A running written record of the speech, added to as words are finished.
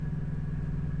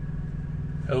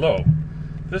Hello,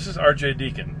 this is R.J.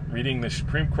 Deacon reading the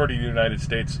Supreme Court of the United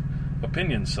States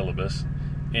opinion syllabus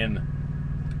in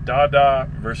Dada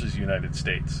v. United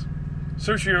States,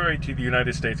 certiorari to the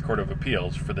United States Court of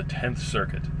Appeals for the 10th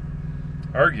Circuit.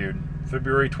 Argued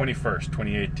February 21st,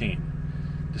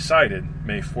 2018. Decided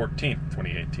May 14th,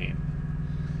 2018.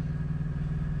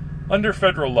 Under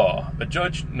federal law, a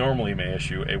judge normally may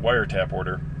issue a wiretap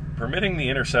order permitting the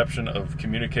interception of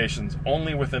communications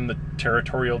only within the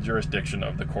territorial jurisdiction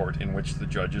of the court in which the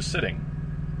judge is sitting.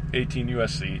 18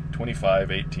 U.S.C.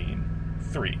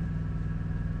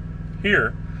 2518(3).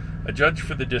 Here, a judge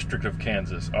for the District of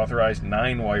Kansas authorized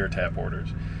 9 wiretap orders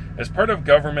as part of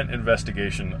government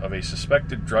investigation of a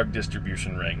suspected drug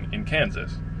distribution ring in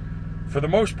Kansas. For the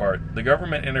most part, the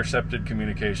government intercepted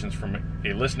communications from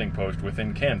a listening post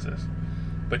within Kansas,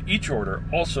 but each order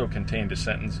also contained a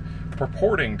sentence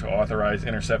purporting to authorize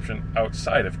interception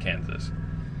outside of Kansas.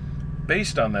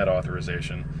 Based on that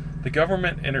authorization, the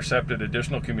government intercepted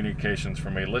additional communications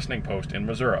from a listening post in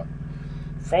Missouri.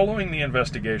 Following the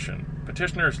investigation,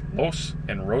 petitioners Los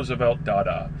and Roosevelt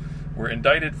Dada were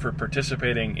indicted for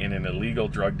participating in an illegal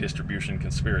drug distribution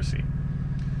conspiracy.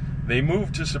 They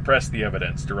moved to suppress the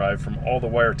evidence derived from all the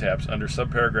wiretaps under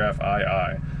subparagraph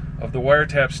II of the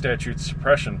wiretap statute's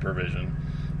suppression provision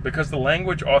because the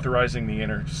language authorizing the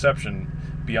interception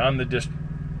beyond the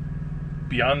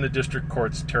district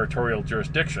court's territorial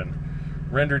jurisdiction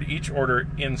rendered each order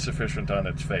insufficient on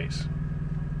its face.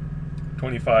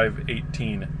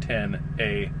 251810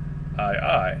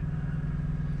 AII.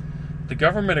 The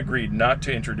government agreed not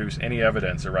to introduce any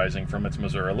evidence arising from its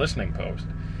Missouri listening post,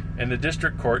 and the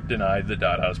district court denied the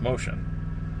Dada's motion.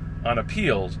 On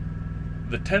appeals,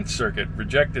 the 10th Circuit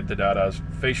rejected the Dada's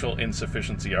facial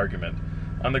insufficiency argument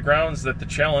on the grounds that the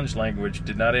challenged language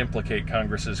did not implicate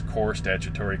Congress's core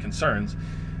statutory concerns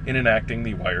in enacting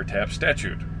the wiretap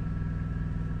statute.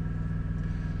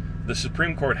 The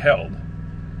Supreme Court held,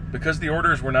 because the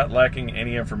orders were not lacking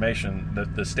any information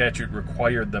that the statute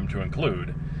required them to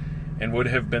include, and would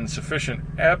have been sufficient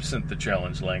absent the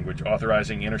challenged language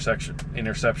authorizing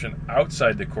interception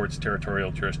outside the court's territorial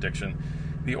jurisdiction,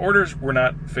 the orders were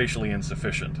not facially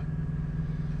insufficient.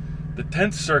 The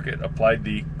 10th Circuit applied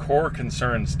the core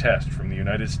concerns test from the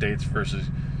United States versus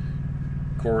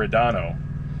Guardano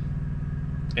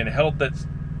and held that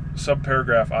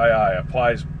subparagraph II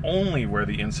applies only where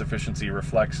the insufficiency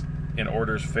reflects an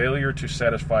order's failure to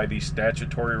satisfy the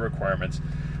statutory requirements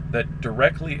that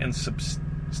directly and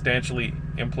substantially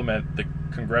implement the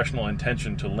congressional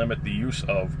intention to limit the use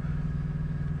of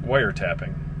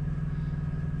wiretapping.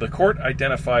 The court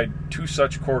identified 2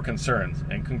 such core concerns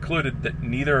and concluded that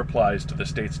neither applies to the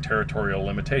state's territorial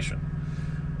limitation.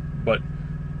 But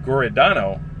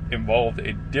Guardano involved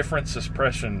a different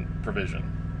suppression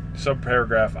provision,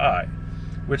 subparagraph I,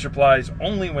 which applies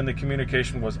only when the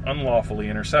communication was unlawfully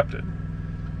intercepted.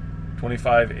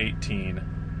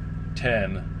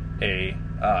 251810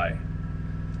 AI.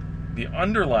 The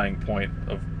underlying point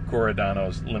of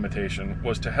Guardano's limitation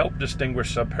was to help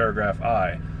distinguish subparagraph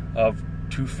I of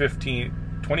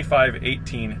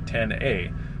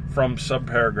 251810A from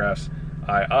subparagraphs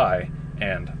II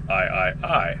and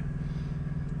III.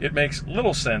 It makes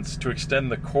little sense to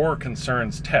extend the core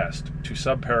concerns test to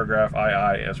subparagraph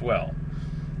II as well.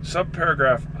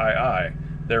 Subparagraph II,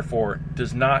 therefore,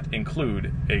 does not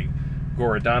include a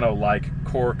Guardano-like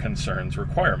core concerns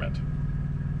requirement.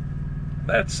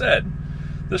 That said,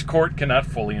 this court cannot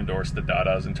fully endorse the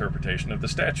Dada's interpretation of the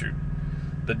statute.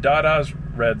 The Dadas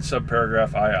read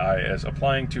subparagraph II as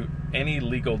applying to any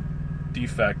legal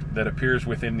defect that appears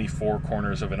within the 4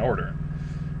 corners of an order.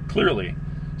 Clearly,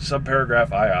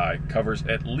 subparagraph II covers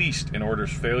at least an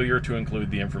order's failure to include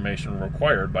the information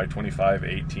required by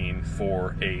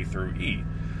 2518(4)A through E,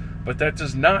 but that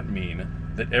does not mean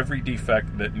that every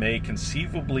defect that may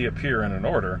conceivably appear in an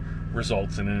order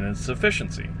results in an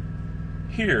insufficiency.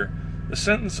 Here, the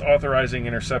sentence authorizing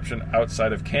interception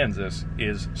outside of Kansas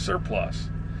is surplus.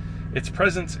 Its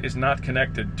presence is not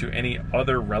connected to any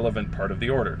other relevant part of the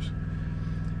orders.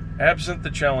 Absent the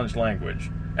challenged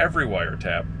language, every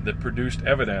wiretap that produced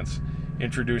evidence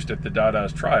introduced at the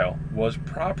Dada's trial was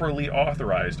properly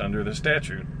authorized under the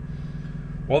statute.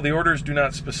 While the orders do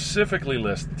not specifically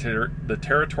list the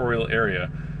territorial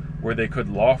area where they could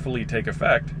lawfully take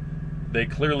effect, they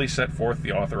clearly set forth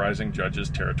the authorizing judge's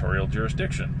territorial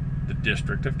jurisdiction, the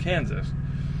District of Kansas,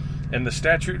 and the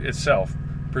statute itself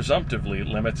presumptively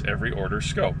limits every order's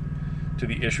scope to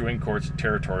the issuing court's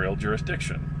territorial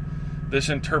jurisdiction. This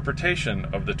interpretation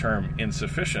of the term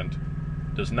insufficient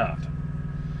does not.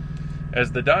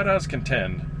 As the Dadas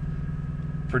contend,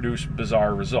 produce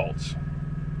bizarre results.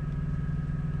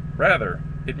 Rather,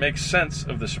 it makes sense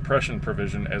of the suppression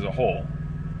provision as a whole.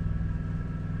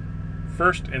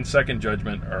 First and second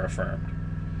judgment are affirmed.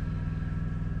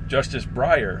 Justice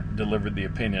Breyer delivered the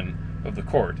opinion of the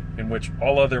court, in which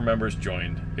all other members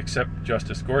joined, except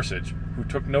Justice Gorsuch, who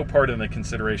took no part in the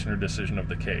consideration or decision of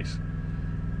the case.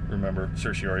 Remember,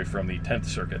 certiorari from the 10th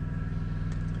Circuit.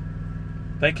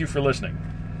 Thank you for listening.